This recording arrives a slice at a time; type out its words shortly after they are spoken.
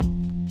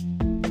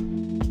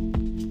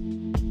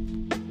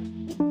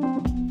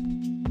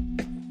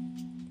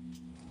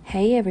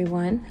Hey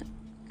everyone,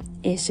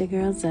 it's your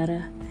girl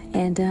Zetta,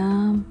 and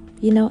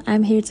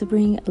I'm here to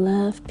bring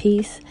love,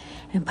 peace,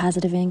 and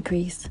positive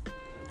increase.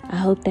 I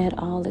hope that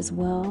all is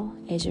well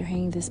as you're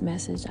hearing this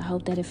message. I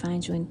hope that it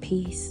finds you in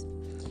peace.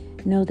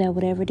 Know that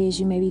whatever it is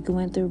you may be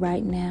going through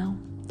right now,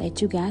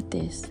 that you got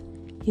this.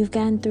 You've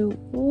gotten through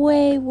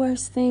way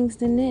worse things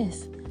than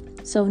this.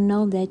 So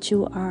know that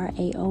you are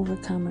a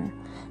overcomer.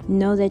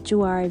 Know that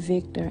you are a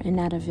victor and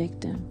not a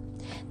victim.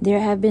 There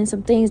have been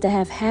some things that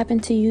have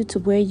happened to you to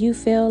where you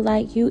feel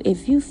like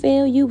if you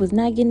fail, you was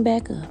not getting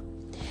back up.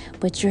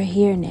 But you're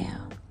here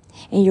now,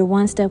 and you're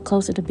one step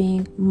closer to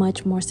being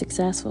much more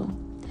successful.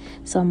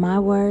 So my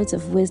words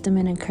of wisdom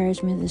and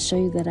encouragement to show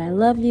you that I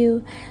love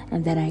you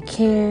and that I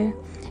care,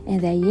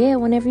 and that,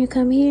 whenever you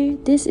come here,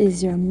 this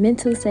is your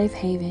mental safe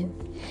haven.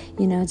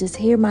 Just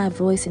hear my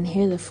voice and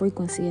hear the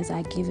frequency as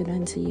I give it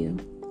unto you.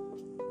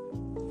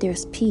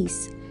 There's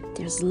peace,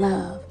 there's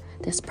love,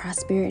 there's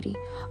prosperity.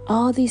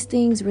 All these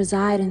things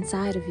reside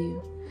inside of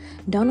you.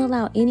 Don't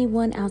allow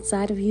anyone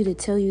outside of you to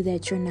tell you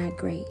that you're not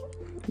great.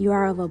 You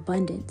are of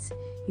abundance.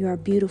 You are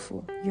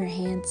beautiful. You're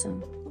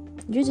handsome.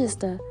 You're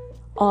just an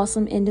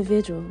awesome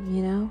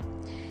individual,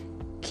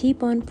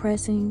 Keep on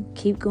pressing.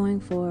 Keep going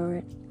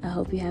forward. I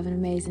hope you have an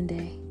amazing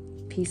day.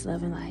 Peace,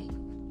 love, and light.